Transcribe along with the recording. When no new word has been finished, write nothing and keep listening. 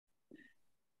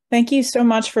Thank you so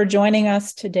much for joining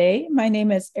us today. My name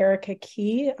is Erica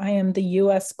Key. I am the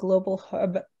U.S. Global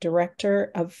Hub Director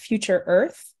of Future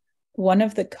Earth, one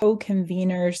of the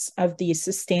co-conveners of the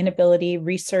Sustainability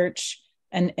Research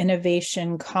and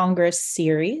Innovation Congress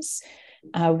series.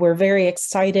 We're very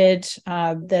excited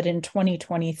that in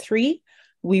 2023,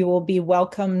 we will be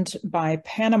welcomed by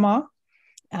Panama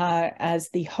as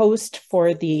the host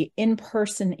for the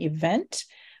in-person event,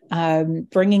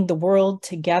 bringing the world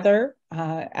together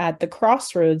at the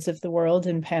crossroads of the world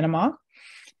in Panama.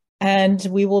 And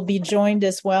we will be joined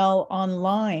as well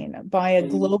online by a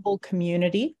global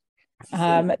community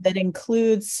that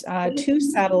includes two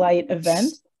satellite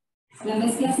events. I'm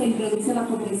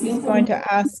going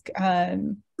to ask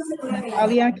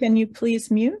Natalia, can you please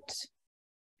mute?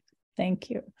 Thank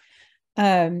you.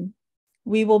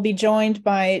 We will be joined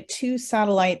by two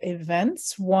satellite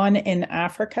events, one in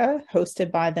Africa,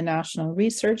 hosted by the National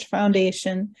Research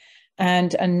Foundation,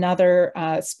 and another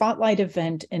spotlight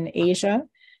event in Asia.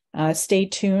 Stay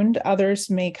tuned, others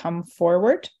may come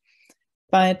forward.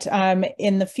 But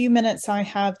in the few minutes I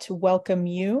have to welcome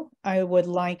you, I would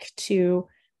like to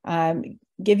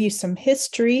give you some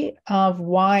history of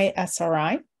why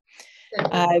SRI.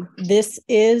 This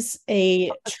is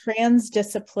a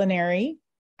transdisciplinary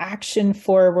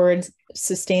action-forward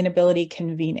sustainability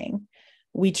convening.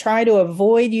 We try to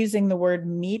avoid using the word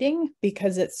meeting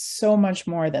because it's so much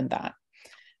more than that.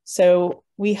 So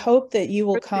we hope that you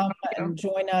will come and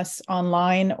join us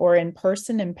online or in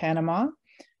person in Panama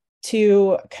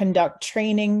to conduct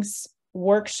trainings,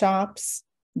 workshops,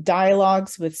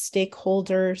 dialogues with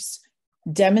stakeholders,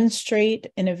 demonstrate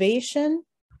innovation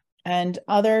and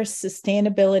other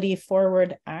sustainability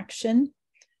forward action,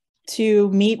 to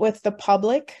meet with the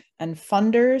public and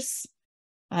funders,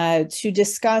 to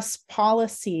discuss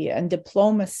policy and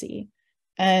diplomacy,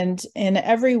 and in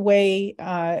every way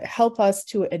help us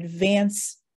to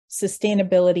advance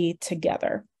sustainability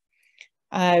together.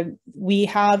 We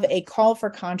have a call for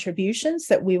contributions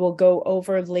that we will go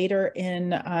over later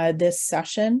in this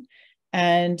session,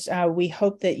 and we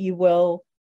hope that you will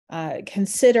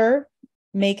consider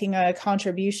making a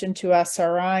contribution to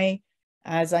SRI,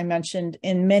 as I mentioned,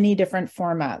 in many different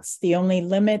formats. The only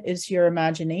limit is your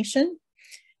imagination.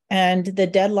 And the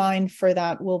deadline for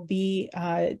that will be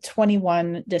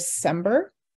 21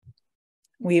 December.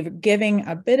 We're giving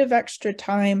a bit of extra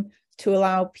time to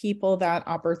allow people that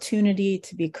opportunity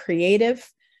to be creative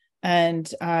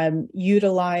and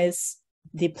utilize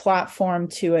the platform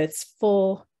to its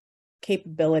full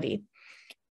capability.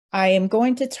 I am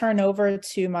going to turn over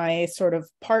to my sort of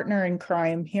partner in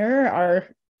crime here,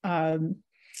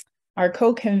 our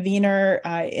co-convener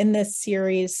in this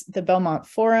series, the Belmont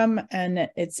Forum, and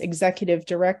its executive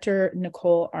director,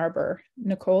 Nicole Arbor.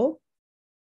 Nicole?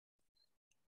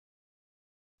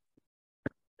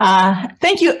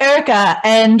 Thank you, Erica,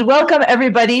 and welcome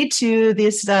everybody to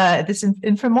this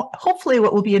hopefully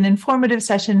what will be an informative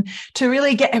session to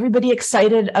really get everybody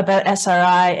excited about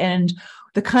SRI and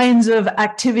the kinds of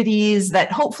activities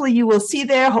that hopefully you will see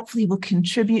there, hopefully will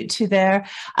contribute to there.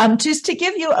 Just to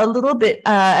give you a little bit,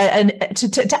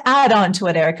 to add on to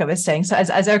what Erica was saying. So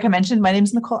as Erica mentioned, my name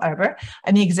is Nicole Arbor.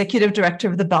 I'm the executive director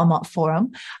of the Belmont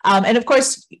Forum. And of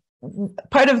course,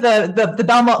 part of the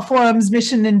Belmont Forum's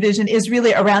mission and vision is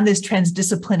really around this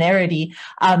transdisciplinarity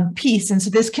piece. And so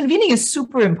this convening is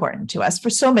super important to us for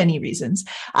so many reasons.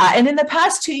 And in the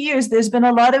past 2 years, there's been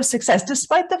a lot of success,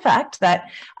 despite the fact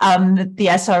that the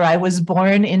SRI was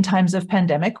born in times of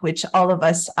pandemic, which all of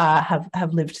us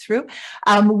have lived through.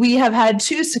 We have had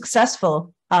two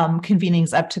successful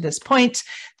convenings up to this point.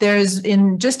 Just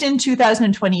in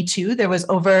 2022, there was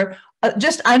over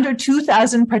just under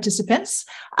 2,000 participants.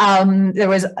 There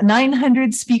was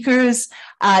 900 speakers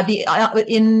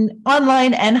in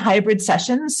online and hybrid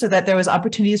sessions, so that there was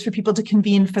opportunities for people to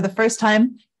convene for the first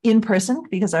time in person,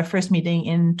 because our first meeting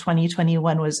in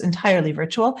 2021 was entirely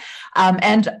virtual,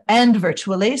 and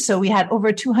virtually. So we had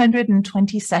over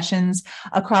 220 sessions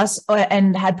across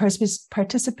and had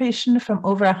participation from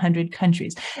over 100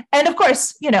 countries. And of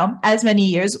course, you know, as many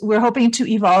years, we're hoping to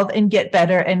evolve and get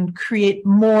better and create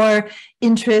more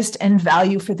interest and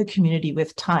value for the community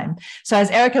with time. So as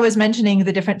Erica was mentioning,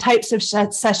 the different types of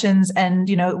sessions and,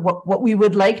 you know, what we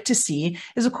would like to see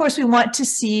is, of course, we want to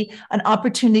see an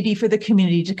opportunity for the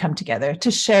community to come together,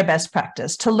 to share best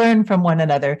practice, to learn from one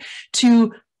another,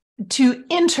 to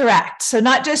interact. So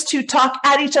not just to talk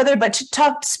at each other, but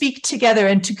to speak together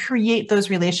and to create those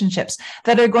relationships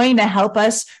that are going to help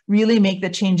us really make the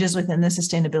changes within the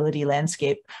sustainability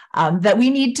landscape that we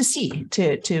need to see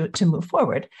to move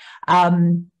forward.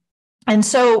 And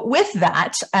so with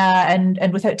that, and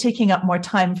without taking up more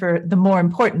time for the more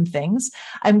important things,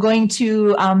 I'm going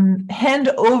to hand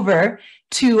over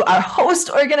to our host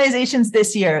organizations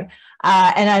this year.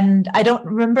 And I don't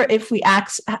remember if we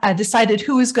decided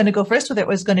who was going to go first, whether it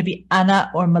was going to be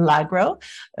Ana or Milagro,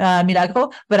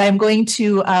 but I'm going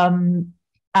to,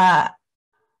 I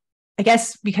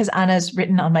guess because Ana's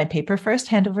written on my paper first,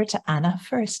 hand over to Ana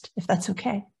first, if that's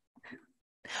okay.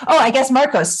 Oh, I guess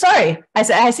Marcos. Sorry,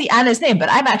 I see Anna's name, but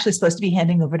I'm actually supposed to be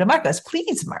handing over to Marcos.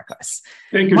 Please, Marcos.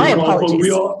 Thank you, My Nicole.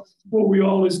 apologies. We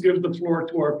always give the floor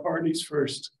to our parties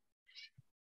first.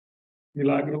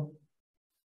 Milagro.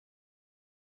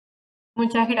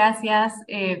 Muchas gracias,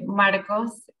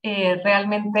 Marcos.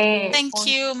 Realmente. Thank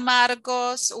you,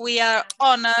 Marcos. We are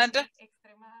honored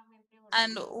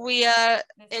and we are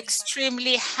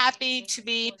extremely happy to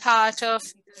be part of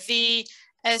the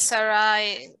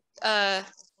SRI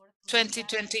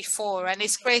 2024, and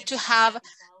it's great to have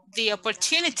the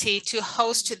opportunity to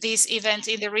host this event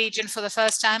in the region for the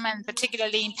first time, and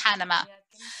particularly in Panama.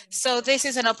 So this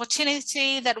is an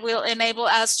opportunity that will enable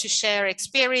us to share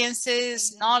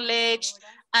experiences, knowledge,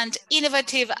 and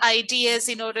innovative ideas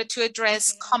in order to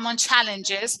address common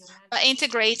challenges by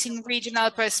integrating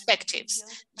regional perspectives.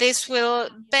 This will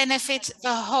benefit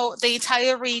the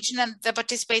entire region and the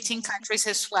participating countries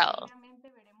as well.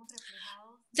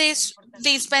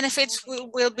 These benefits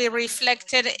will be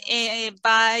reflected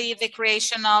by the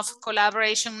creation of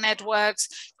collaboration networks,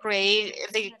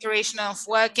 the creation of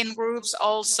working groups,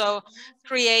 also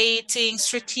creating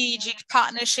strategic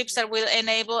partnerships that will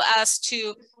enable us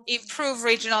to improve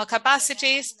regional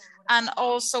capacities and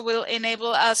also will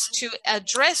enable us to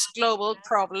address global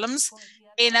problems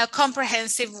in a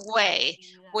comprehensive way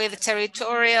with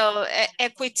territorial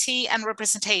equity and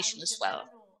representation as well.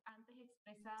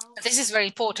 This is very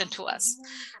important to us.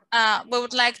 We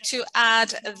would like to add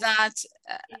that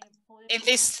in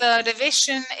this third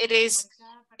edition, it is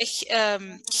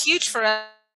huge for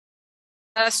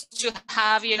us to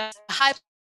have, high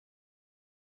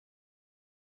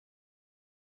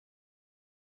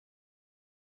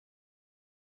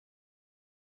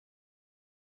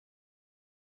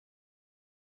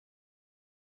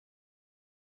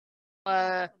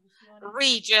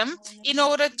region in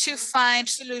order to find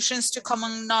solutions to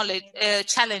common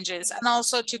challenges and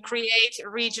also to create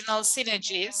regional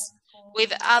synergies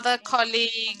with other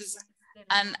colleagues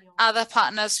and other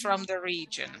partners from the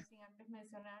region.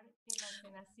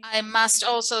 I must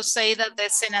also say that the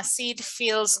SENACYT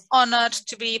feels honored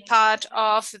to be part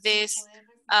of this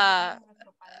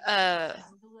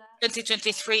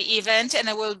 2023 event, and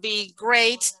it will be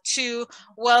great to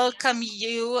welcome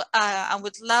you. I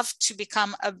would love to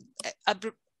become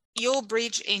your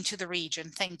bridge into the region.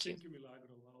 Thank you. Thank you, Milagro.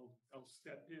 I'll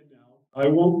step in now. I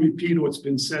won't repeat what's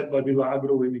been said by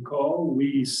Milagro and Nicole.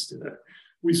 We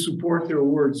support their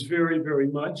words very, very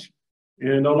much.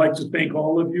 And I'd like to thank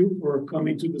all of you for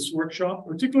coming to this workshop,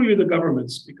 particularly the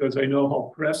governments, because I know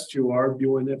how pressed you are,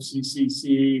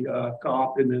 UNFCCC,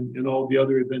 COP, and all the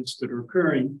other events that are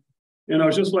occurring. And I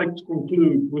would just like to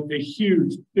conclude with a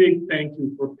huge, big thank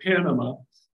you for Panama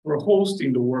for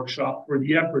hosting the workshop, for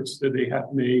the efforts that they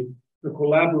have made, the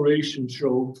collaboration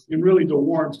show, and really the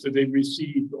warmth that they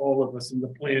received all of us in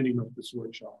the planning of this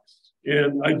workshop.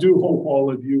 And I do hope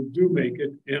all of you do make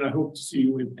it, and I hope to see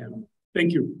you in Panama.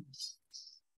 Thank you.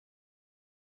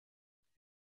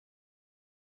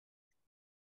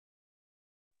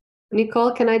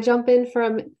 Nicole, can I jump in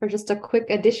for just a quick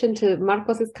addition to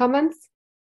Marcos's comments?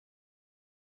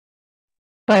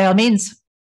 By all means.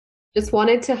 Just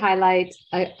wanted to highlight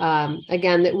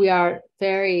again that we are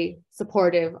very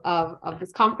supportive of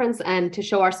this conference, and to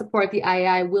show our support, the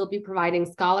IAI will be providing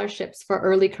scholarships for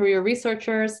early career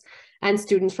researchers and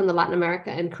students from the Latin America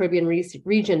and Caribbean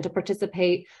region to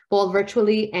participate both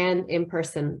virtually and in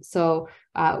person. So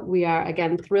we are,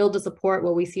 again, thrilled to support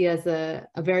what we see as a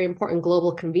very important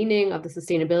global convening of the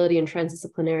sustainability and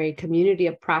transdisciplinary community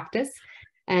of practice,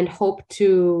 and hope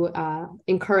to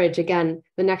encourage, again,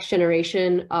 the next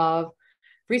generation of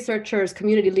researchers,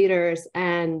 community leaders,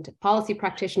 and policy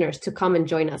practitioners to come and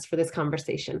join us for this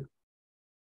conversation.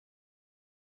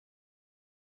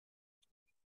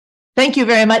 Thank you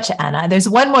very much, Anna. There's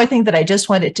one more thing that I just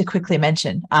wanted to quickly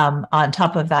mention on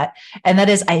top of that, and that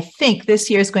is I think this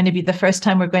year is going to be the first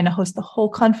time we're going to host the whole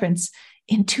conference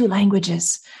in 2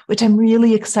 languages, which I'm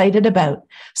really excited about.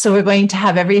 So we're going to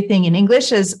have everything in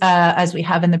English as we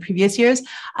have in the previous years,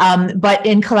 but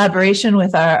in collaboration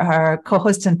with our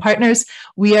co-hosts and partners,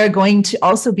 we are going to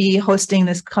also be hosting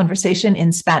this conversation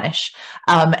in Spanish.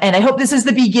 And I hope this is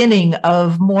the beginning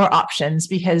of more options,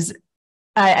 because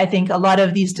I think a lot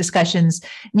of these discussions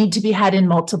need to be had in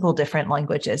multiple different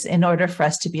languages in order for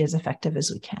us to be as effective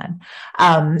as we can.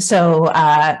 I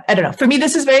don't know. For me,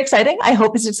 this is very exciting. I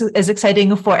hope it's as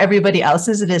exciting for everybody else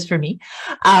as it is for me.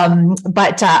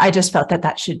 But I just felt that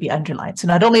that should be underlined. So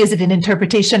not only is it an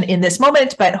interpretation in this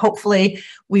moment, but hopefully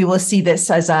we will see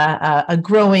this as a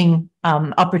growing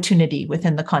opportunity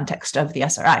within the context of the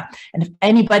SRI. And if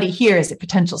anybody here is a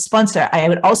potential sponsor, I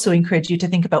would also encourage you to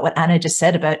think about what Anna just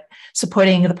said about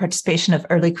supporting the participation of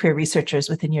early career researchers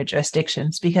within your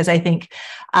jurisdictions, because I think,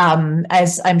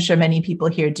 as I'm sure many people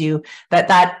here do,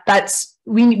 that's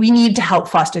we need to help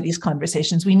foster these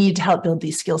conversations. We need to help build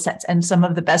these skill sets. And some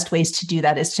of the best ways to do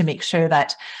that is to make sure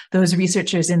that those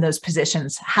researchers in those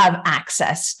positions have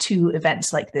access to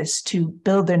events like this, to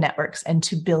build their networks and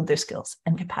to build their skills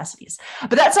and capacities.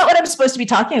 But that's not what I'm supposed to be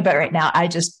talking about right now. I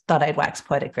just thought I'd wax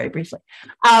poetic very briefly.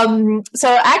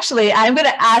 So actually, I'm going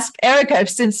to ask Erica,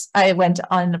 since I went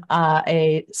on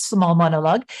a small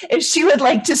monologue, if she would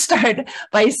like to start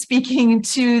by speaking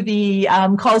to the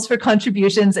calls for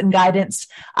contributions and guidance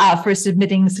for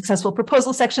submitting successful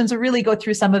proposal sections, or really go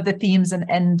through some of the themes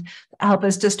and help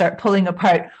us to start pulling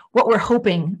apart what we're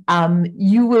hoping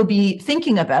you will be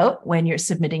thinking about when you're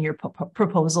submitting your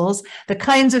proposals, the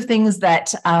kinds of things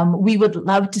that we would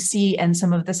love to see, and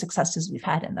some of the successes we've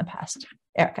had in the past.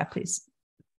 Erica, please.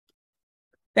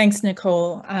 Thanks,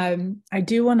 Nicole. I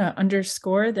do want to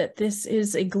underscore that this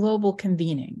is a global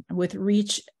convening with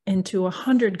reach into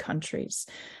 100 countries.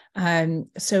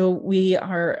 So we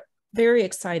are very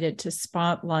excited to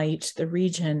spotlight the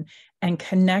region and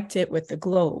connect it with the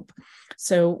globe.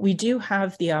 So we do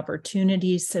have the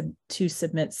opportunity to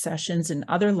submit sessions in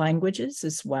other languages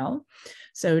as well.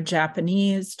 So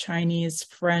Japanese, Chinese,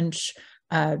 French.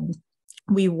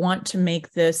 We want to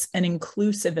make this an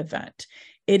inclusive event.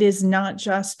 It is not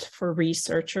just for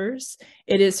researchers,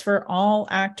 it is for all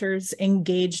actors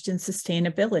engaged in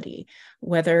sustainability,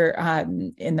 whether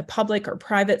in the public or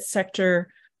private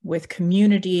sector, with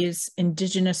communities,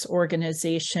 indigenous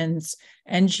organizations,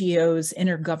 NGOs,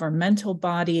 intergovernmental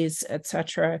bodies,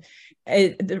 etc.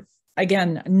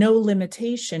 Again, no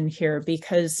limitation here,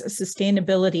 because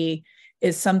sustainability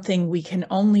is something we can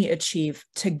only achieve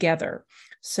together.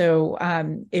 So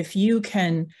if you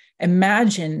can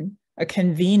imagine a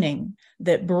convening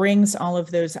that brings all of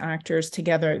those actors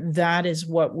together, that is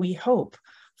what we hope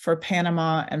for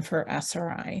Panama and for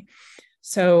SRI.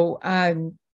 So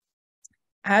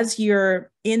as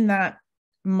you're in that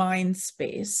mind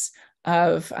space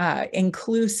of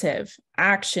inclusive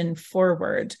action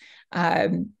forward,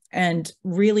 and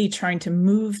really trying to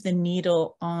move the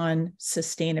needle on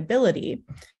sustainability,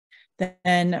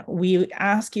 then we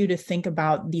ask you to think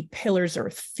about the pillars or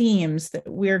themes that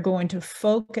we're going to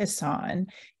focus on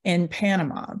in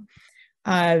Panama.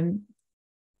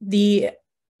 The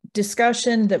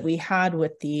discussion that we had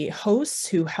with the hosts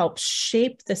who helped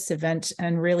shape this event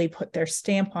and really put their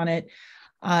stamp on it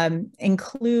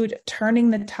include turning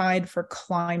the tide for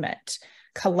climate,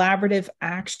 collaborative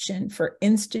action for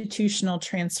institutional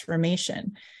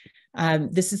transformation.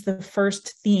 This is the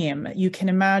first theme. You can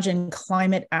imagine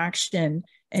climate action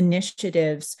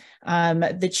initiatives,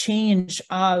 the change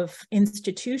of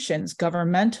institutions,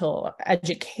 governmental,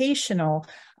 educational.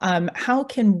 How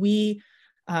can we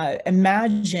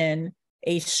imagine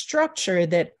a structure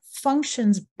that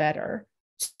functions better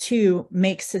to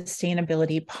make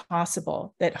sustainability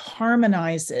possible, that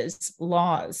harmonizes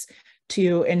laws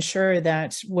to ensure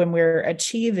that when we're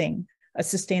achieving a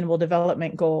sustainable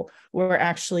development goal, we're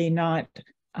actually not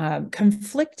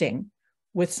conflicting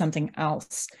with something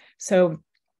else. So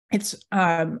it's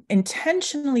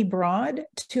intentionally broad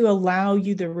to allow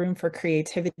you the room for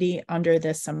creativity under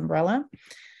this umbrella.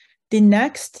 The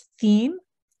next theme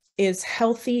is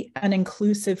healthy and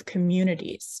inclusive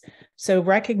communities. So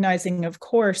recognizing, of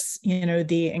course,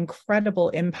 the incredible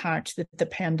impact that the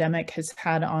pandemic has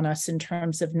had on us in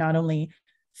terms of not only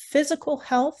physical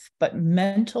health, but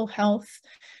mental health,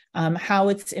 how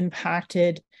it's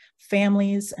impacted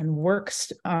families and work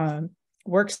styles,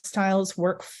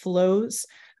 workflows,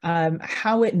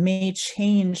 how it may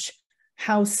change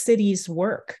how cities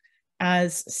work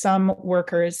as some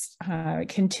workers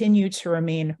continue to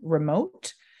remain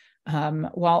remote,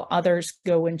 while others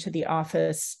go into the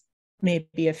office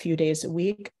maybe a few days a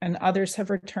week, and others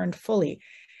have returned fully.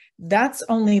 That's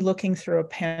only looking through a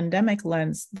pandemic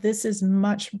lens. This is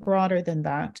much broader than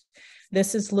that.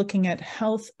 This is looking at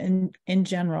health in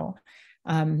general,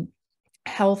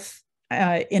 health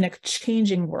in a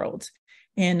changing world,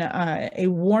 in a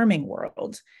warming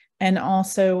world, and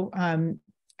also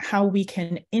how we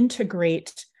can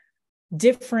integrate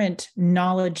different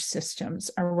knowledge systems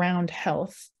around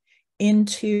health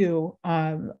into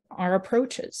our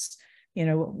approaches, you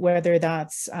know, whether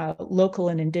that's local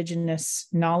and indigenous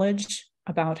knowledge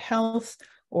about health,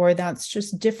 or that's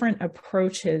just different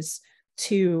approaches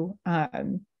to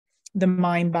the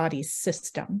mind-body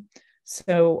system.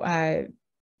 So,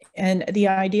 and the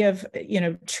idea of, you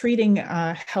know, treating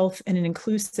health in an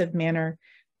inclusive manner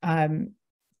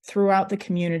throughout the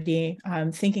community,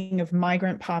 thinking of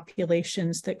migrant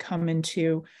populations that come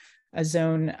into a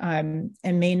zone and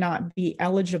may not be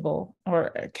eligible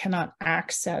or cannot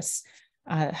access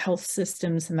health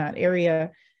systems in that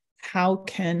area. How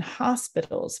can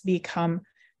hospitals become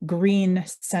green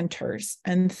centers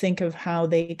and think of how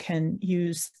they can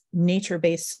use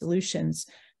nature-based solutions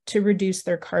to reduce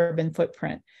their carbon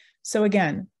footprint? So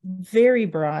again, very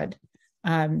broad,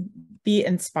 be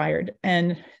inspired.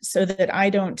 And so that I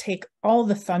don't take all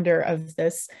the thunder of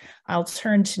this, I'll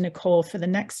turn to Nicole for the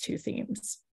next two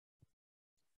themes.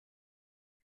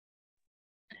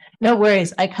 No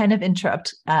worries. I kind of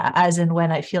interrupt as and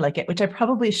when I feel like it, which I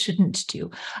probably shouldn't do.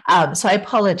 So I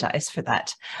apologize for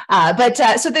that.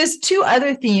 So there's two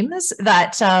other themes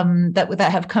that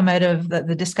that have come out of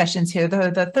the discussions here.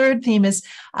 The third theme is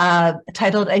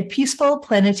titled A Peaceful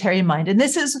Planetary Mind. And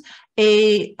this is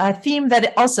a theme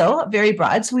that also very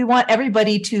broad. So we want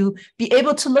everybody to be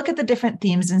able to look at the different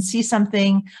themes and see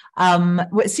something,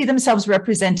 see themselves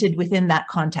represented within that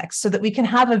context, so that we can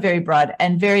have a very broad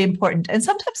and very important and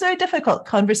sometimes very difficult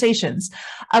conversations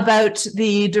about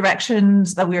the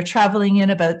directions that we're traveling in,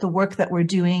 about the work that we're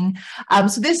doing.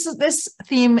 So this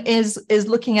theme is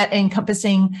looking at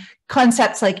encompassing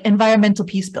concepts like environmental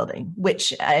peace building,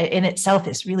 which in itself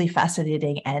is really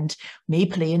fascinating and may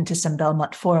play into some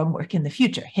Belmont Forum work in the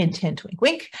future. Hint, hint, wink,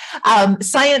 wink.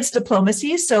 Science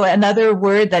diplomacy, so another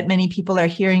word that many people are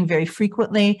hearing very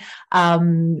frequently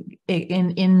in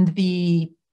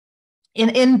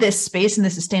this space, in the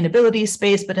sustainability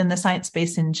space, but in the science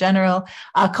space in general.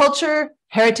 Culture,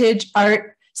 heritage,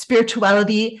 art,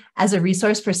 spirituality as a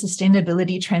resource for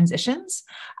sustainability transitions,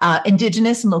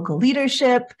 indigenous and local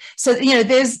leadership. So, you know,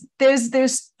 there's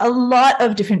a lot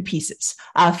of different pieces.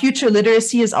 Future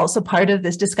literacy is also part of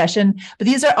this discussion, but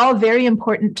these are all very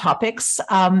important topics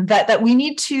that we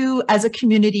need to, as a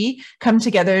community, come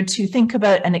together to think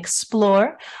about and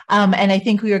explore. And I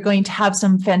think we are going to have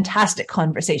some fantastic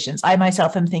conversations. I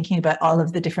myself am thinking about all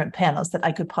of the different panels that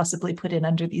I could possibly put in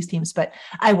under these themes, but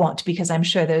I won't, because I'm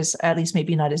sure there's at least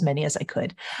maybe not as many as I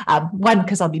could. One,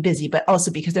 because I'll be busy, but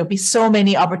also because there'll be so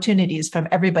many opportunities from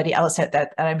everybody else out there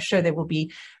that I'm sure there will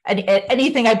be,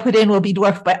 anything I put in will be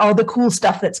dwarfed by all the cool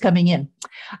stuff that's coming in.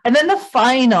 And then the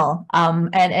final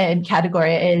and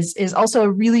category is also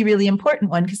a really, really important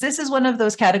one, because this is one of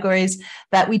those categories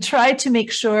that we try to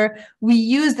make sure we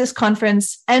use this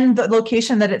conference and the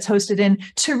location that it's hosted in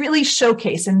to really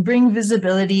showcase and bring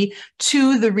visibility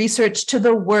to the research, to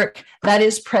the work that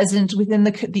is present within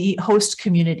the host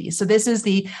community. So this is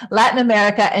the Latin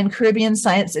America and Caribbean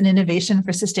Science and Innovation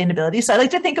for Sustainability. So I like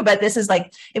to think about this as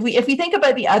like, if we think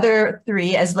about the other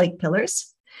three as like pillars,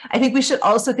 I think we should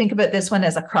also think about this one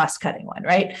as a cross-cutting one,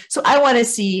 right? So I want to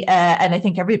see, and I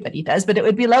think everybody does, but it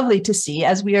would be lovely to see,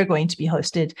 as we are going to be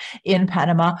hosted in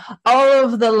Panama, all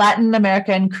of the Latin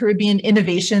America and Caribbean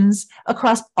innovations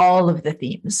across all of the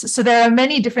themes. So there are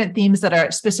many different themes that are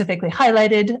specifically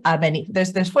highlighted.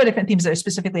 There's 4 different themes that are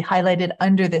specifically highlighted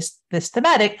under this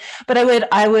thematic, but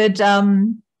I would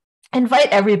invite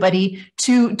everybody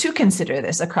to consider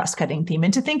this a cross-cutting theme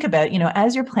and to think about, you know,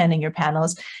 as you're planning your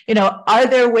panels, you know, are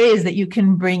there ways that you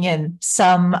can bring in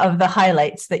some of the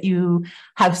highlights that you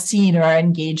have seen or are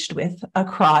engaged with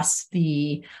across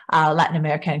the Latin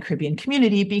American and Caribbean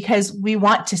community? Because we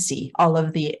want to see all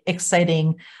of the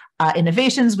exciting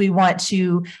innovations. We want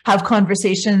to have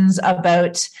conversations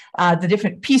about the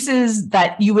different pieces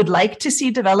that you would like to see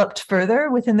developed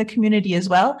further within the community as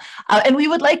well. And we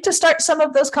would like to start some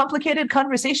of those complicated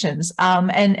conversations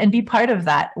and be part of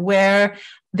that where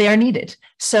they are needed.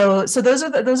 So those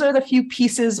are the few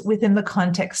pieces within the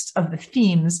context of the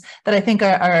themes that I think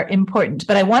are important.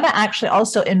 But I want to actually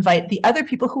also invite the other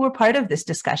people who were part of this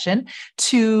discussion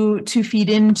to feed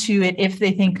into it if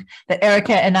they think that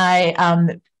Erica and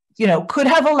I you know, could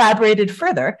have elaborated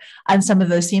further on some of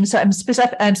those themes. So I'm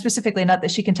specifically, not that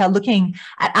she can tell, looking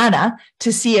at Anna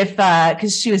to see if,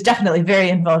 because she was definitely very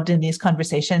involved in these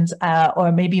conversations,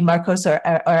 or maybe Marcos or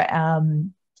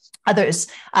others,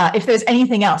 if there's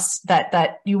anything else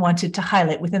that you wanted to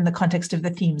highlight within the context of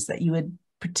the themes that you would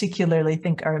particularly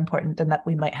think are important and that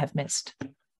we might have missed.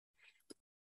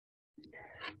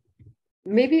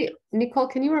 Maybe, Nicole,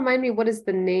 can you remind me what is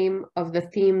the name of the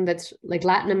theme that's like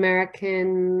Latin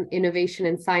American innovation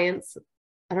and science?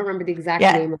 I don't remember the exact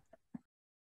name.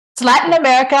 It's Latin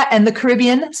America and the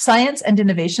Caribbean, Science and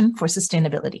Innovation for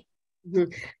Sustainability.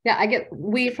 Mm-hmm. Yeah,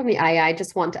 we from the IAI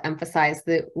just want to emphasize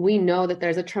that we know that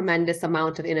there's a tremendous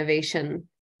amount of innovation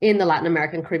in the Latin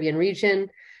American Caribbean region.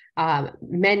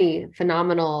 Many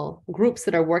phenomenal groups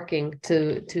that are working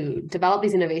to develop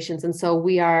these innovations. And so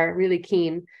we are really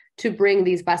keen to bring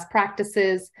these best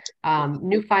practices,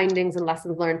 new findings and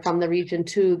lessons learned from the region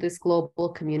to this global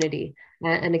community.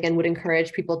 And again, would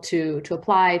encourage people to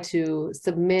apply, to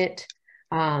submit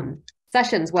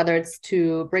sessions, whether it's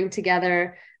to bring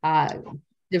together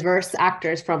diverse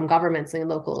actors from governments and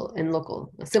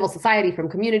local civil society, from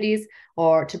communities,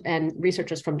 and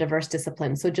researchers from diverse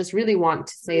disciplines. So just really want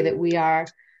to say that we are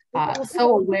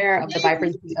so aware of the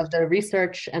vibrancy of the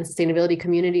research and sustainability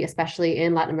community, especially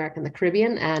in Latin America and the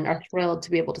Caribbean, and are thrilled to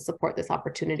be able to support this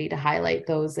opportunity to highlight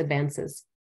those advances.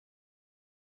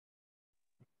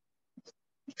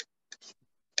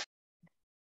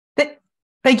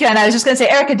 Thank you, Anna. I was just going to say,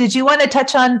 Erica, did you want to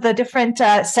touch on the different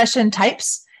session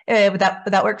types? Would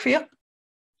that work for you?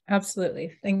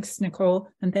 Absolutely. Thanks, Nicole.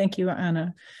 And thank you,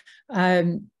 Anna.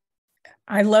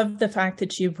 I love the fact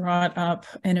that you brought up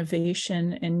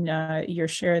innovation in your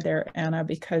share there, Anna,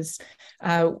 because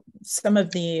some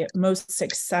of the most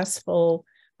successful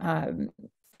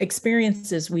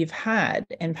experiences we've had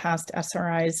in past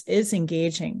SRIs is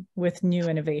engaging with new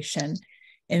innovation.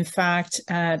 In fact,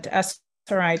 at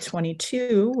SRI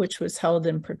 22, which was held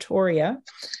in Pretoria,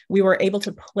 we were able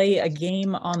to play a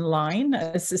game online,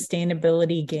 a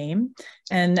sustainability game,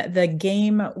 and the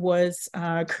game was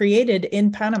created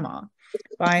in Panama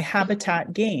by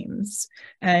Habitat Games.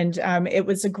 And it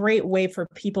was a great way for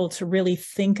people to really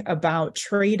think about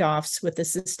trade-offs with the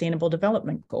Sustainable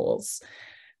Development Goals.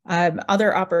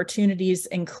 Other opportunities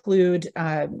include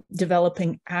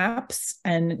developing apps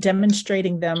and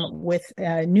demonstrating them with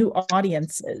new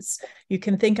audiences. You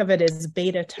can think of it as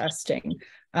beta testing,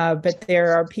 but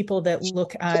there are people that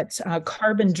look at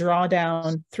carbon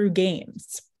drawdown through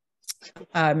games.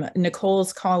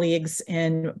 Nicole's colleagues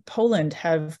in Poland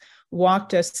have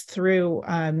walked us through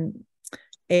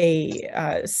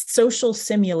a social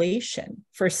simulation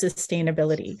for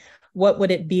sustainability. What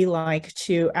would it be like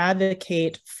to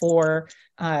advocate for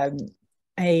an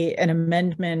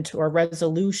amendment or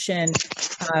resolution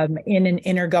in an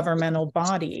intergovernmental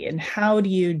body? And how do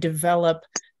you develop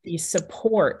the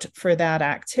support for that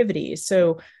activity?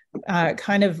 So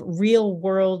kind of real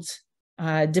world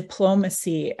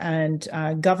diplomacy and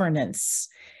governance.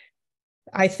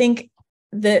 I think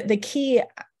the key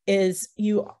is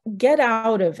you get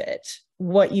out of it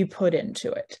what you put into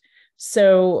it.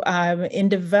 So in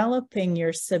developing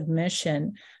your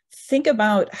submission, think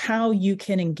about how you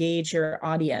can engage your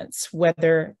audience,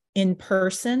 whether in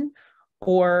person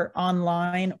or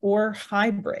online or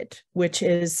hybrid, which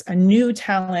is a new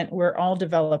talent we're all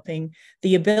developing,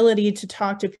 the ability to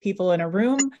talk to people in a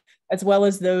room, as well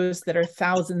as those that are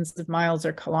thousands of miles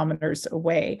or kilometers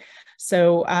away.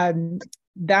 So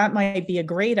that might be a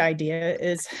great idea,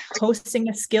 is hosting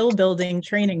a skill building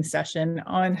training session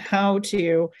on how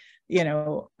to,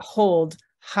 hold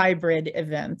hybrid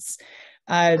events.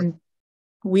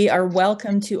 We are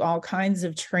welcome to all kinds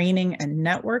of training and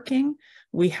networking.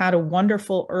 We had a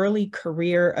wonderful early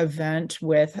career event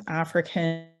with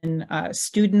African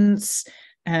students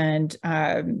and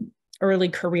early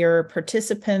career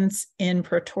participants in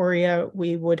Pretoria.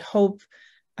 We would hope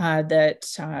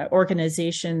that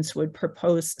organizations would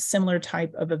propose similar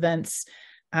type of events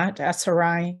at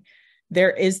SRI.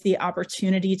 There is the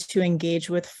opportunity to engage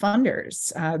with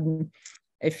funders.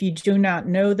 If you do not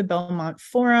know the Belmont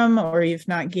Forum, or you've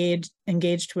not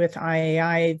engaged with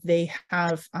IAI, they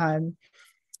have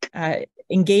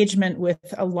engagement with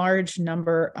a large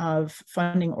number of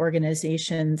funding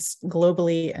organizations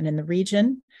globally and in the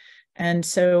region. And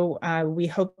so we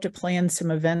hope to plan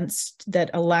some events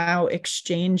that allow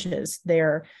exchanges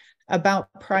there about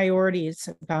priorities,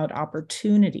 about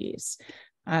opportunities.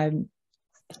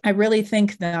 I really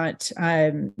think that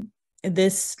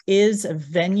this is a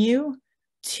venue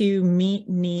to meet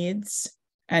needs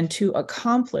and to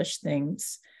accomplish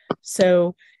things.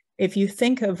 So if you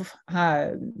think of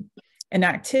an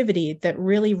activity that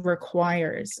really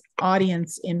requires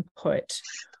audience input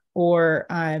or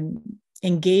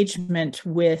engagement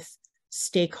with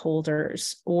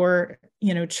stakeholders, or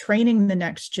training the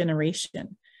next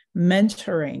generation,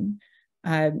 mentoring,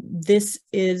 this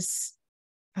is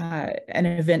an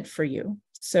event for you.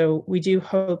 So we do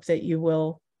hope that you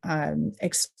will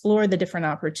explore the different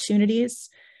opportunities.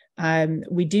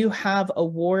 We do have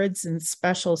awards and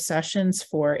special sessions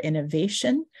for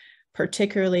innovation,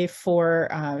 particularly for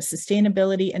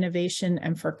sustainability innovation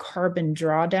and for carbon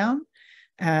drawdown.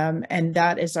 and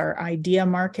that is our idea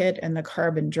market and the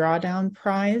carbon drawdown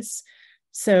prize.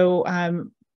 So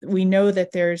we know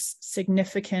that there's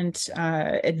significant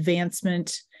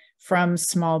advancement from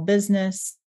small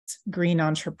business, green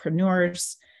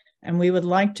entrepreneurs, and we would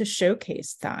like to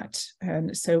showcase that.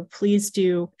 And so please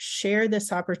do share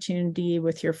this opportunity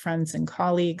with your friends and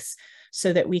colleagues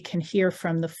so that we can hear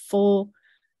from the full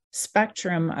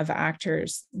spectrum of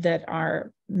actors that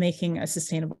are making a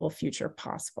sustainable future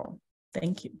possible.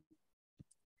 Thank you.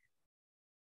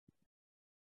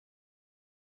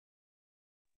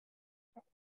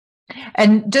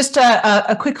 And just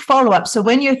a quick follow-up. So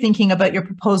when you're thinking about your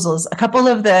proposals, a couple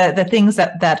of the things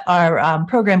that our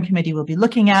program committee will be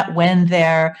looking at when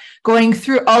they're going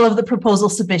through all of the proposal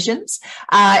submissions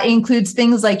includes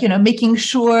things like, making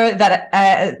sure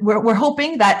that we're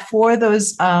hoping that for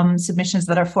those submissions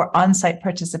that are for on-site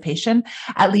participation,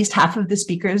 at least half of the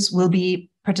speakers will be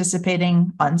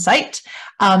participating on site,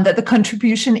 that the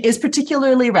contribution is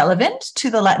particularly relevant to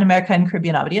the Latin America and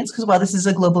Caribbean audience, because while this is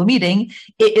a global meeting,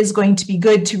 it is going to be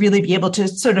good to really be able to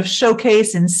sort of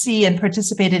showcase and see and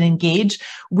participate and engage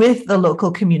with the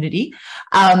local community.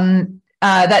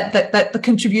 That the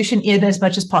contribution, in as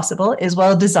much as possible, is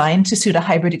well designed to suit a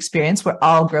hybrid experience. We're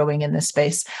all growing in this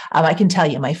space. I can tell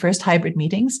you, my first hybrid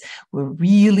meetings were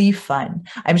really fun.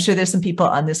 I'm sure there's some people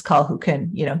on this call who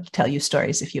can, tell you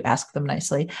stories if you ask them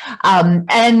nicely.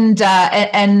 And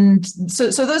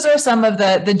so those are some of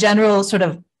the general sort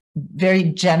of very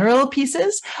general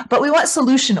pieces, but we want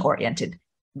solution-oriented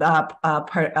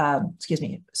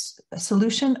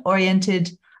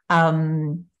solution-oriented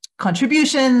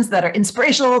contributions that are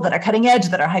inspirational, that are cutting edge,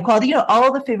 that are high quality,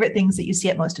 all the favorite things that you see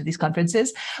at most of these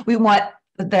conferences. We want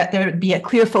that there be a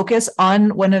clear focus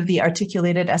on one of the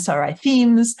articulated SRI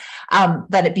themes,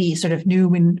 that it be sort of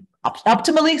new and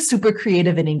optimally super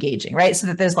creative and engaging, right? So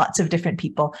that there's lots of different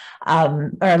people,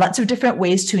 or lots of different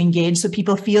ways to engage, so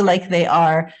people feel like they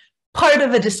are part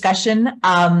of a discussion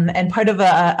and part of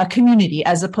a community,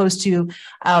 as opposed to,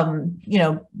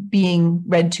 being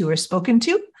read to or spoken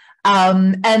to.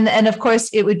 And of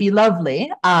course, it would be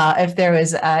lovely if there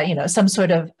was, some sort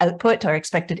of output or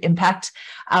expected impact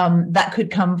that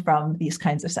could come from these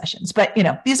kinds of sessions. But,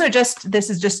 this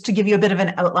is just to give you a bit of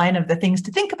an outline of the things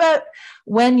to think about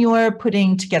when you're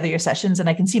putting together your sessions. And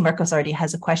I can see Marcos already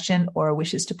has a question or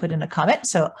wishes to put in a comment.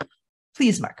 So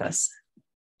please, Marcos.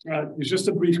 It's just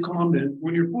a brief comment.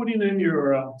 When you're putting in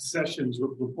your sessions or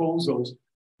proposals,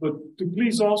 but to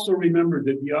please also remember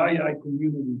that the II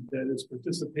community that is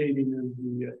participating in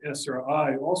the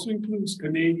SRI also includes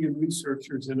Canadian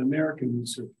researchers and American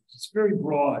researchers. It's very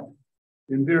broad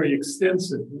and very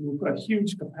extensive, and we've got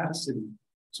huge capacity.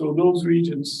 So those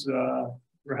regions,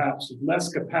 perhaps with less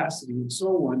capacity and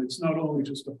so on, it's not only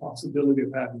just a possibility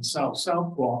of having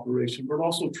South-South cooperation, but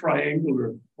also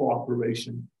triangular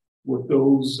cooperation with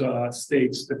those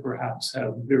states that perhaps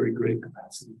have very great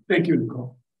capacity. Thank you,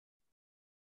 Nicole.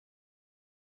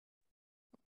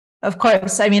 Of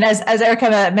course. I mean, as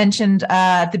Erica mentioned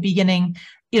at the beginning,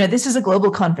 this is a global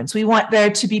conference. We want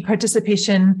there to be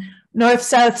participation north,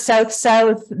 south, south,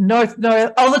 south, north,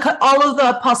 north, all of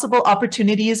the possible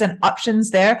opportunities and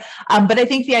options there. But I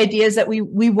think the idea is that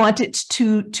we want it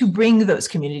to bring those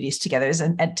communities together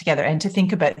and to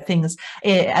think about things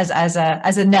as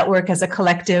a network, as a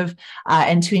collective,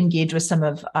 and to engage with some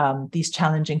of these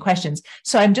challenging questions.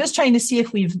 So I'm just trying to see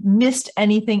if we've missed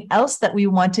anything else that we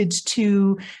wanted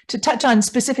to touch on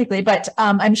specifically. But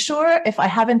I'm sure if I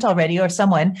haven't already, or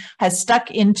someone has stuck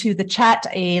into the chat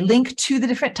a link to the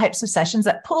different types of sessions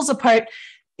that pulls apart,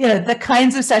 the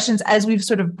kinds of sessions as we've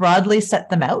sort of broadly set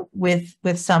them out with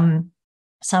some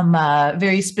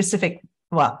very specific,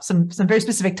 some very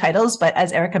specific titles. But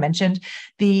as Erica mentioned,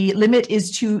 the limit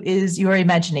is your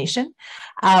imagination.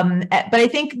 But I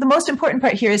think the most important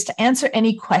part here is to answer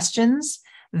any questions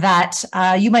that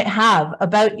you might have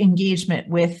about engagement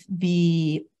with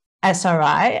the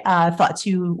SRI, thoughts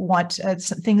you want,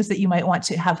 things that you might want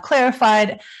to have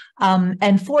clarified.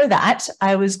 And for that,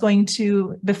 I was going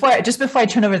to, before I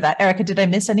turn over to that, Erica, did I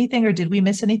miss anything, or did we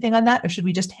miss anything on that? Or should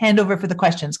we just hand over for the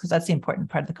questions? Because that's the important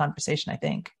part of the conversation, I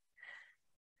think.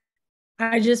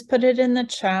 I just put it in the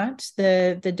chat,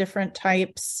 the different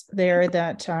types there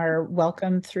that are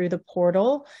welcome through the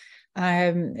portal.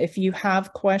 If you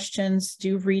have questions,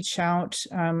 do reach out.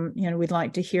 We'd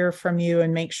like to hear from you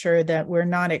and make sure that we're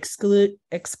not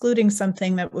excluding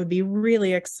something that would be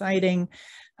really exciting,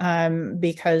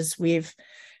 because we've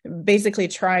basically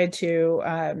tried to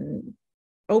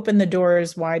open the door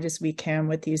as wide as we can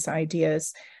with these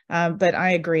ideas. But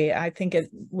I agree. I think it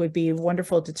would be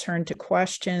wonderful to turn to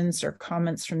questions or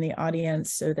comments from the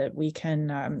audience so that we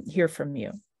can hear from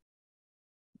you.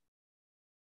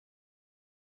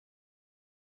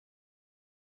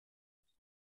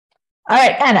 All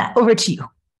right, Anna, over to you.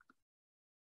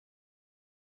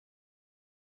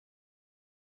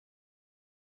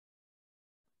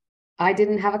 I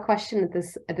didn't have a question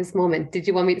at this moment. Did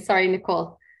you want me to? Sorry,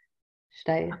 Nicole. Should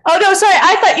I? Oh no, sorry.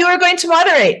 I thought you were going to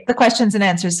moderate the questions and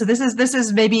answers. So this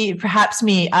is maybe perhaps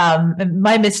me,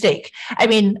 my mistake. I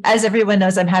mean, as everyone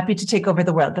knows, I'm happy to take over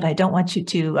the world, but I don't want you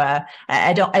to.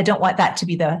 I don't want that to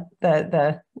be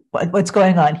the what's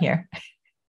going on here.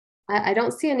 I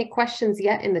don't see any questions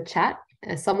yet in the chat.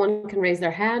 Someone can raise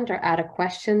their hand or add a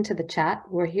question to the chat.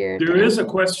 We're here. There is a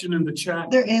question in the chat.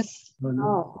 There is.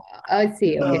 Oh, I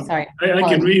see. Okay, sorry. I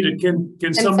can read it.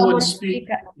 Can someone speak?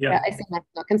 Yeah, I see that.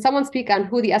 Can someone speak on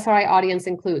who the SRI audience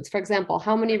includes? For example,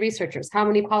 how many researchers, how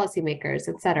many policymakers,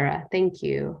 etc. Thank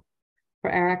you.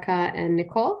 For Erica and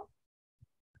Nicole.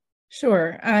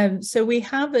 Sure. So we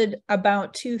have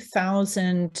about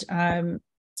 2,000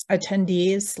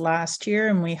 attendees last year,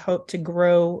 and we hope to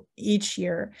grow each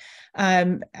year.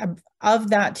 Of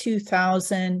that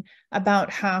 2,000,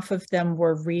 about half of them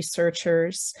were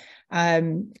researchers.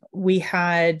 We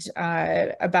had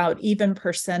about even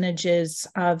percentages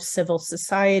of civil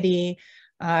society,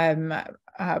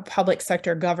 public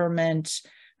sector government,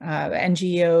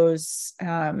 NGOs,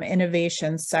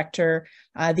 innovation sector.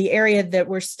 The area that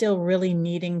we're still really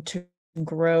needing to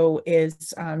grow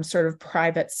is sort of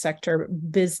private sector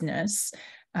business.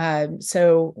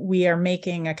 So we are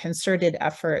making a concerted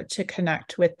effort to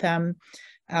connect with them.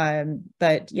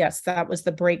 But yes, that was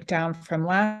the breakdown from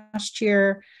last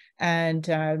year.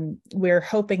 And we're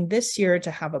hoping this year to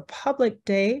have a public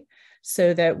day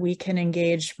so that we can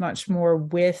engage much more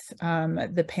with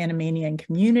the Panamanian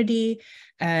community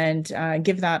and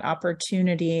give that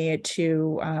opportunity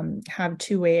to have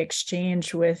two-way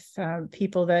exchange with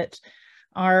people that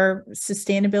are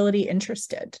sustainability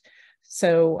interested.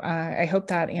 So I hope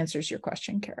that answers your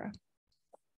question, Kara.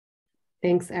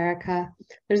 Thanks, Erica.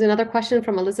 There's another question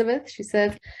from Elizabeth. She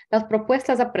says, ¿las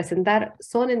propuestas a presentar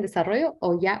son en desarrollo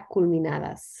o ya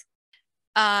culminadas?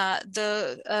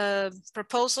 The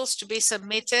proposals to be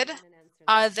submitted,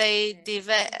 are they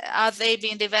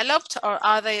being developed or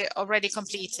are they already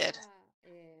completed?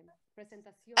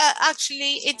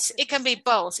 Actually, it can be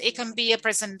both. It can be a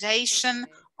presentation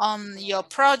on your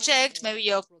project, maybe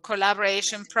your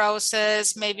collaboration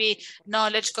process, maybe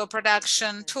knowledge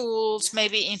co-production tools,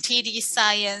 maybe in TD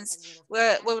science.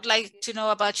 We would like to know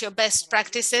about your best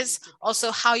practices,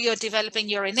 also how you're developing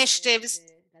your initiatives,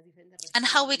 and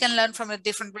how we can learn from the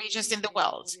different regions in the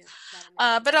world.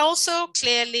 But also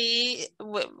clearly,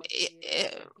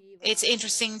 it's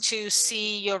interesting to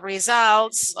see your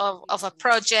results of a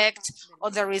project or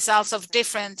the results of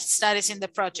different studies in the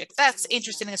project. That's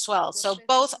interesting as well. So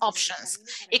both options.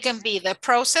 It can be the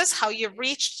process, how you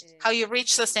reach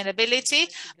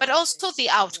sustainability, but also the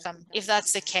outcome, if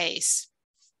that's the case.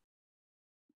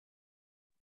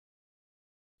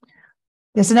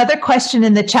 There's another question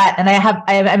in the chat, and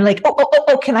I'm like,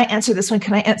 oh, can I answer this one?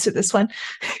 Can I answer this one?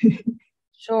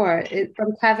 Sure.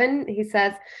 From Kevin, he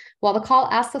says, while the call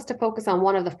asks us to focus on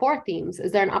one of the 4 themes,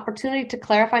 is there an opportunity to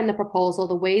clarify in the proposal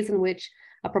the ways in which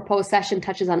a proposed session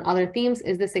touches on other themes?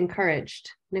 Is this encouraged?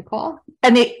 Nicole?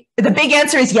 And the big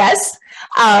answer is yes.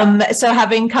 So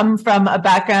having come from a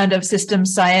background of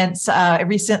systems science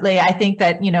recently, I think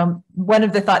that, one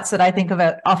of the thoughts that I think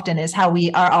about often is how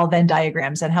we are all Venn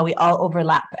diagrams and how we all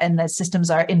overlap and the systems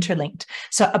are interlinked.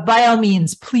 So by all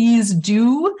means, please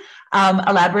do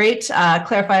elaborate,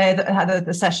 clarify how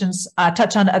the sessions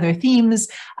touch on other themes,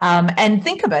 and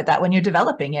think about that when you're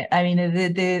developing it. I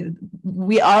mean,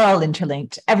 we are all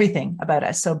interlinked, everything about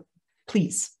us. So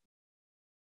please.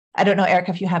 I don't know,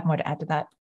 Erica, if you have more to add to that.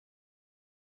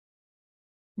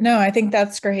 No, I think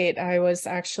that's great. I was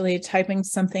actually typing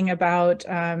something about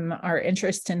our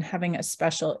interest in having a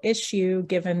special issue,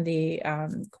 given the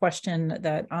question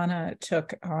that Anna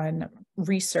took on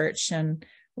research and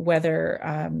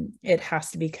whether it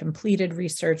has to be completed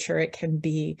research or it can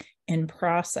be in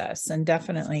process, and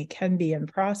definitely can be in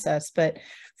process. But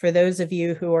for those of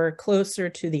you who are closer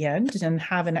to the end and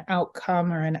have an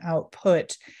outcome or an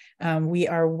output, we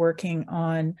are working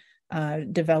on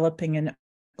developing an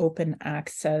open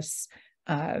access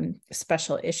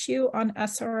special issue on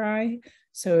SRI.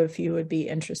 So if you would be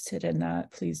interested in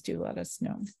that, please do let us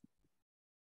know.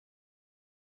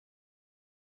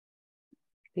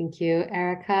 Thank you,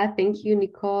 Erica. Thank you,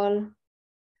 Nicole.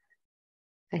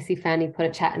 I see Fanny put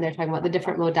a chat in there talking about the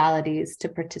different modalities to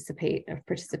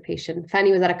participation.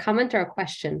 Fanny, was that a comment or a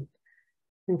question?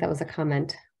 I think that was a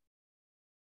comment.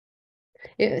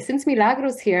 Since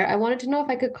Milagro's here, I wanted to know if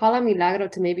I could call on Milagro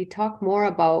to maybe talk more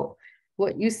about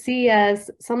what you see as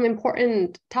some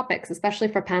important topics, especially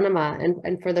for Panama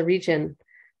and for the region.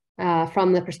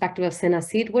 from the perspective of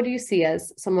SENACYT, what do you see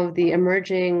as some of the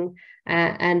emerging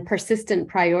and persistent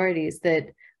priorities that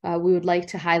we would like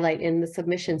to highlight in the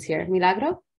submissions here?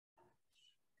 Milagro?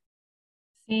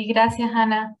 Sí, gracias,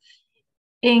 Ana.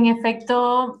 En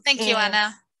efecto, Thank you,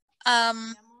 Ana.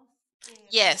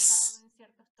 Yes,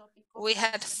 we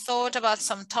had thought about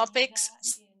some topics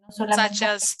such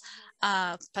as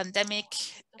pandemic,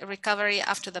 recovery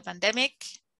after the pandemic.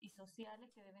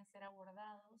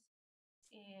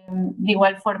 De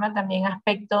igual forma, también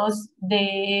aspectos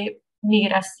de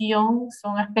migración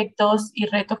son aspectos y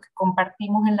retos que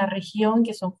compartimos en la región,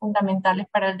 que son fundamentales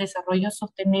para el desarrollo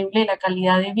sostenible y la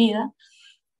calidad de vida.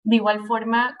 De igual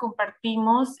forma,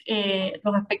 compartimos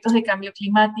los aspectos de cambio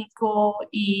climático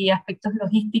y aspectos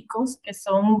logísticos que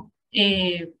son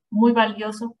muy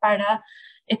valiosos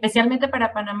especialmente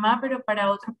para Panamá, pero para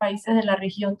otros países de la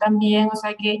región también. O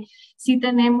sea que sí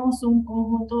tenemos un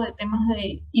conjunto de temas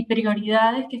y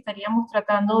prioridades que estaríamos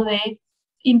tratando de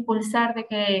impulsar de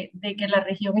que la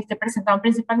región esté presentando,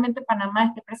 principalmente Panamá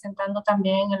esté presentando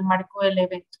también en el marco del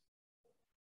evento.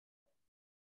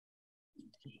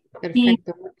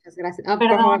 Perfecto, muchas gracias. Perdón,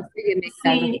 por favor,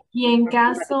 sí, y en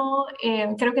caso,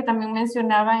 creo que también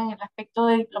mencionaba en el aspecto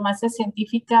de diplomacia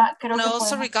científica, creo que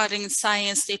also regarding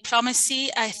science diplomacy,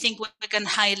 I think we can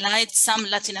highlight some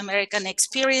Latin American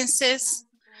experiences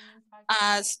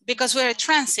because we're a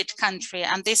transit country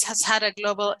and this has had a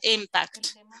global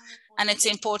impact. And it's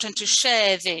important to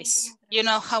share this. You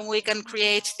know how we can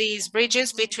create these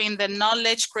bridges between the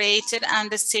knowledge created and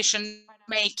decision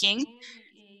making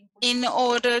in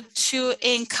order to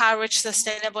encourage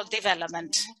sustainable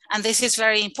development. And this is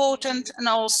very important. And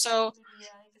also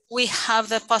we have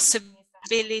the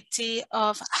possibility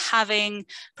of having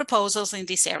proposals in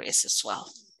these areas as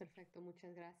well.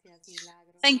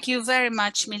 Thank you very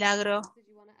much, Milagro. Did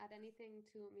you want to add anything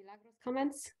to Milagro's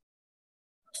comments?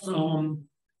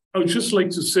 I would just like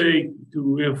to say, to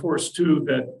reinforce too,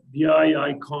 that the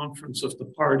II conference of the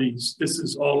parties, this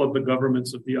is all of the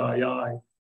governments of the II,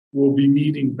 will be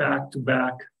meeting back to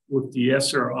back with the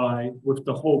SRI with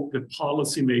the hope that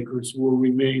policymakers will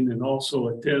remain and also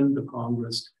attend the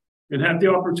Congress and have the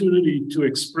opportunity to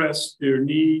express their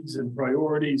needs and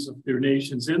priorities of their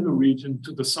nations in the region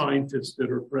to the scientists that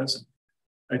are present.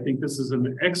 I think this is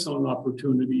an excellent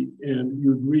opportunity, and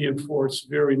you reinforce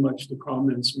very much the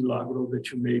comments, Milagro, that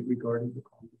you made regarding the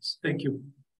Congress. Thank you.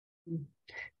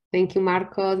 Thank you,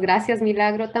 Marcos. Gracias,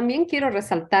 Milagro. También quiero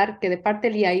resaltar que de parte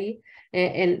del IAI,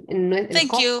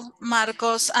 Thank you,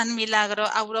 Marcos and Milagro.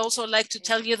 I would also like to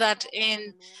tell you that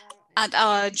at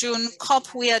our June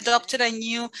COP, we adopted a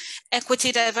new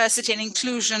equity, diversity, and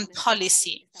inclusion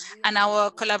policy. And our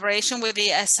collaboration with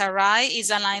the SRI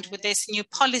is aligned with this new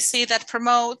policy that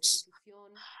promotes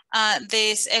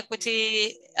this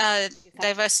equity,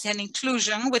 diversity, and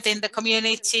inclusion within the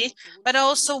community, but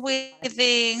also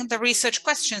within the research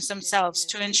questions themselves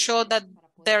to ensure that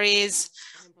there is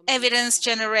evidence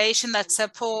generation that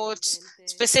supports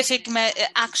specific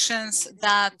actions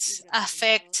that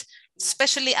affect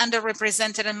especially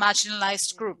underrepresented and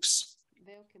marginalized groups.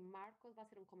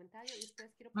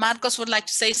 Marcos would like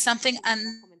to say something, and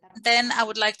then I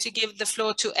would like to give the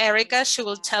floor to Erica. She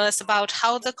will tell us about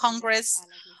how the Congress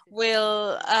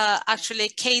will actually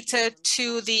cater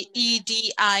to the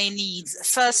EDI needs.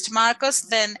 First Marcos,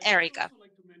 then Erica.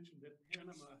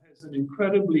 An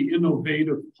incredibly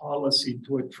innovative policy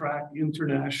to attract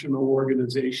international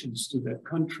organizations to that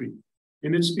country.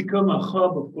 And it's become a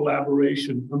hub of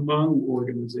collaboration among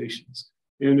organizations.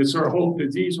 And it's our hope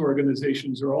that these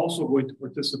organizations are also going to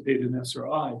participate in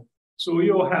SRI. So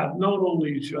you'll have not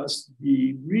only just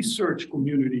the research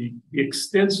community, the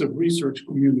extensive research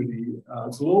community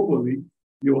globally,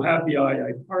 you'll have the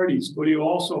II parties, but you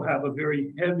also have a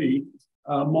very heavy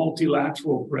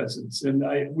multilateral presence. And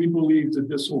we believe that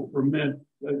this will permit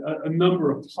a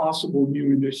number of possible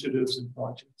new initiatives and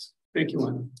projects. Thank you,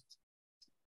 Ana.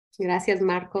 Gracias,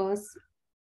 Marcos.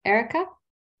 Erica?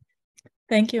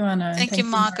 Thank you, Ana. Thank you,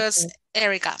 Marcos.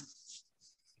 Erica.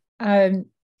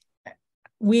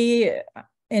 We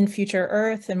in Future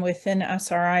Earth and within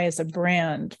SRI as a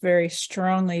brand very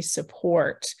strongly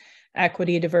support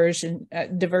equity,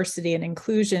 diversity, and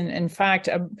inclusion. In fact,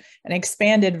 an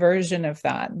expanded version of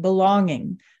that: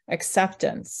 belonging,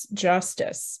 acceptance,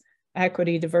 justice,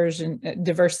 equity,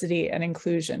 diversity, and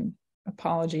inclusion.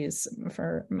 Apologies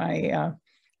for my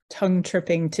tongue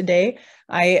tripping today.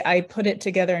 I put it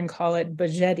together and call it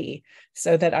Bajetti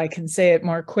so that I can say it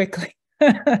more quickly.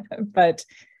 But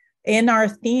in our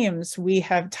themes, we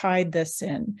have tied this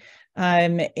in.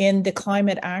 In the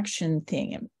climate action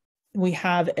theme, we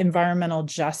have environmental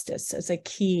justice as a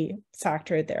key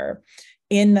factor there.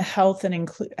 in the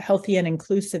healthy and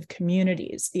inclusive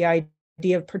communities, the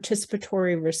idea of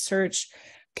participatory research,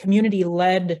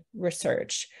 community-led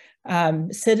research,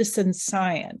 citizen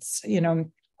science,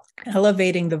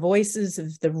 elevating the voices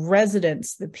of the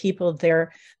residents, the people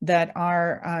there that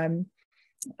are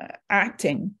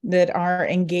acting, that are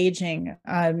engaging.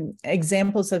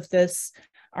 Examples of this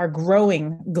are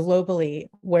growing globally,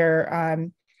 where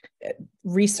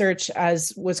research,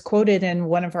 as was quoted in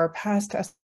one of our past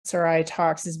SRI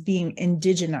talks, is being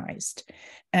indigenized,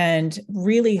 and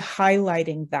really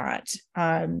highlighting that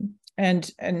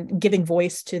and giving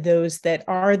voice to those that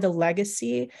are the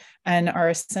legacy and are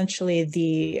essentially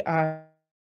the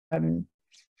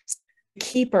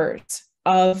keepers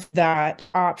of that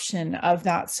option, of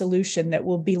that solution that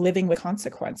will be living with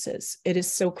consequences. It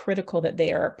is so critical that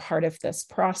they are part of this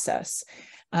process.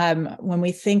 When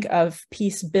we think of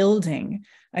peace building,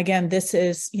 again, this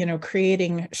is,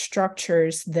 creating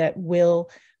structures that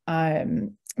will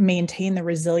maintain the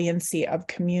resiliency of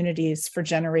communities for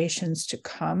generations to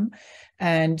come,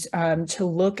 and to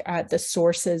look at the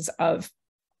sources of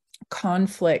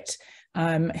conflict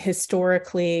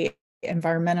historically,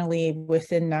 environmentally,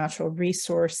 within natural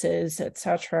resources, et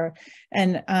cetera,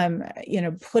 and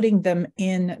putting them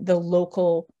in the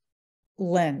local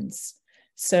lens.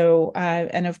 So,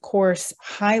 and of course,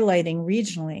 highlighting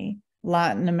regionally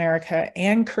Latin America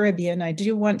and Caribbean. I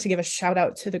do want to give a shout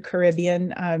out to the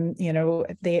Caribbean.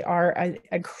 They are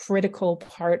a critical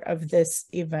part of this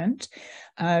event.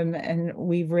 And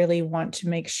we really want to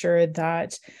make sure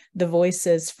that the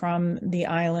voices from the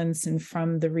islands and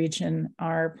from the region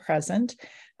are present.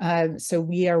 So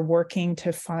we are working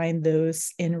to find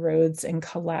those inroads and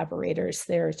collaborators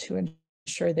there to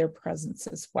ensure their presence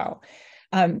as well.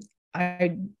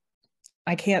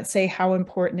 I can't say how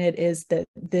important it is that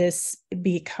this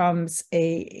becomes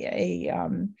a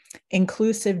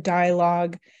inclusive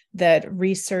dialogue, that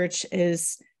research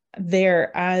is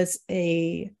there as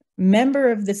a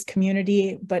member of this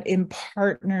community, but in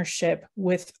partnership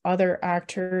with other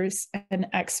actors and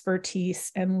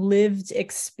expertise and lived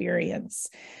experience.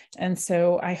 And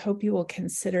so I hope you will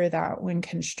consider that when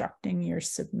constructing your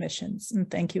submissions.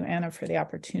 And thank you, Anna, for the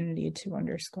opportunity to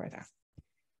underscore that.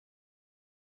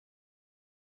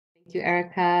 Thank you,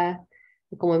 Erica.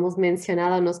 Como hemos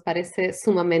mencionado, nos parece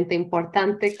sumamente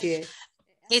importante que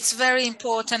it's very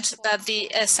important that the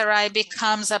SRI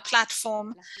becomes a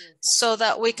platform so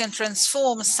that we can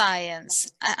transform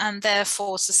science and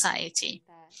therefore society.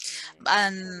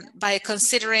 And by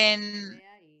considering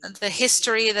the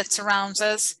history that surrounds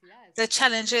us, the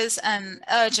challenges and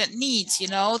urgent needs,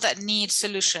 that need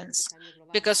solutions,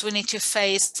 because we need to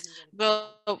face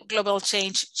global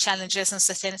change challenges and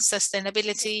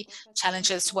sustainability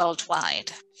challenges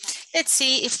worldwide. Let's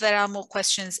see if there are more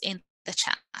questions in the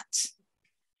chat.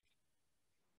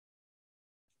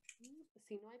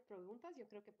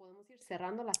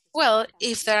 Well,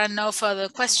 if there are no further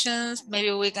questions,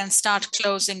 maybe we can start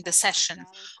closing the session.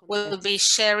 We'll be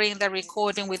sharing the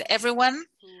recording with everyone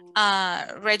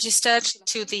registered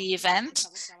to the event.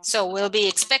 So we'll be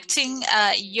expecting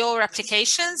your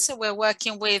applications. We're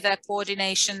working with a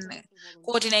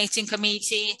coordinating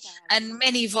committee and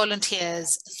many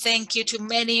volunteers. Thank you to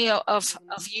many of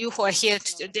you who are here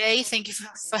today. Thank you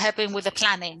for helping with the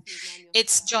planning.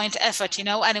 It's joint effort,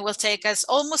 and it will take us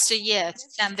almost a year to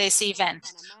plan this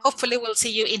event. Hopefully we'll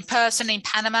see you in person in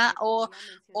Panama or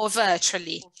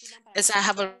virtually. As I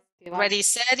have already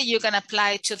said, you can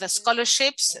apply to the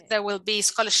scholarships. There will be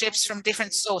scholarships from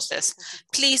different sources.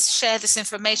 Please share this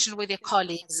information with your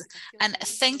colleagues, and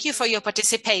thank you for your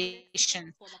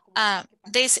participation.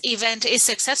 This event is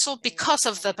successful because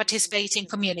of the participating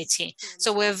community.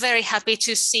 So we're very happy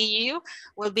to see you.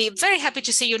 We'll be very happy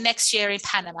to see you next year in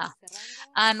Panama.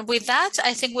 And with that,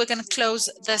 I think we're going to close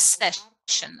the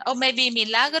session. Or maybe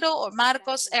Milagro or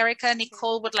Marcos, Erica,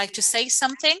 Nicole would like to say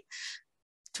something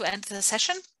to end the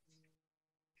session.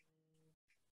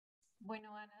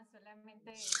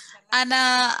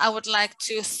 Anna, I would like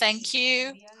to thank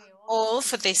you all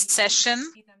for this session.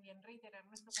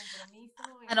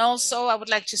 And also, I would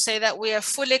like to say that we are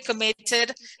fully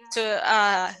committed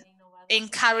to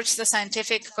encourage the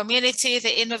scientific community,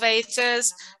 the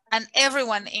innovators, and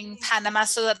everyone in Panama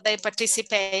so that they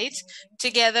participate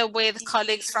together with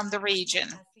colleagues from the region.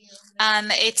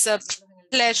 And it's a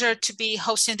pleasure to be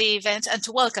hosting the event and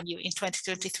to welcome you in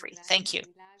 2023. Thank you.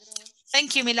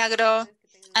 Thank you, Milagro.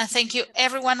 And thank you,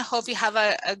 everyone. Hope you have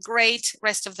a great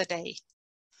rest of the day.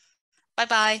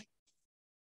 Bye-bye.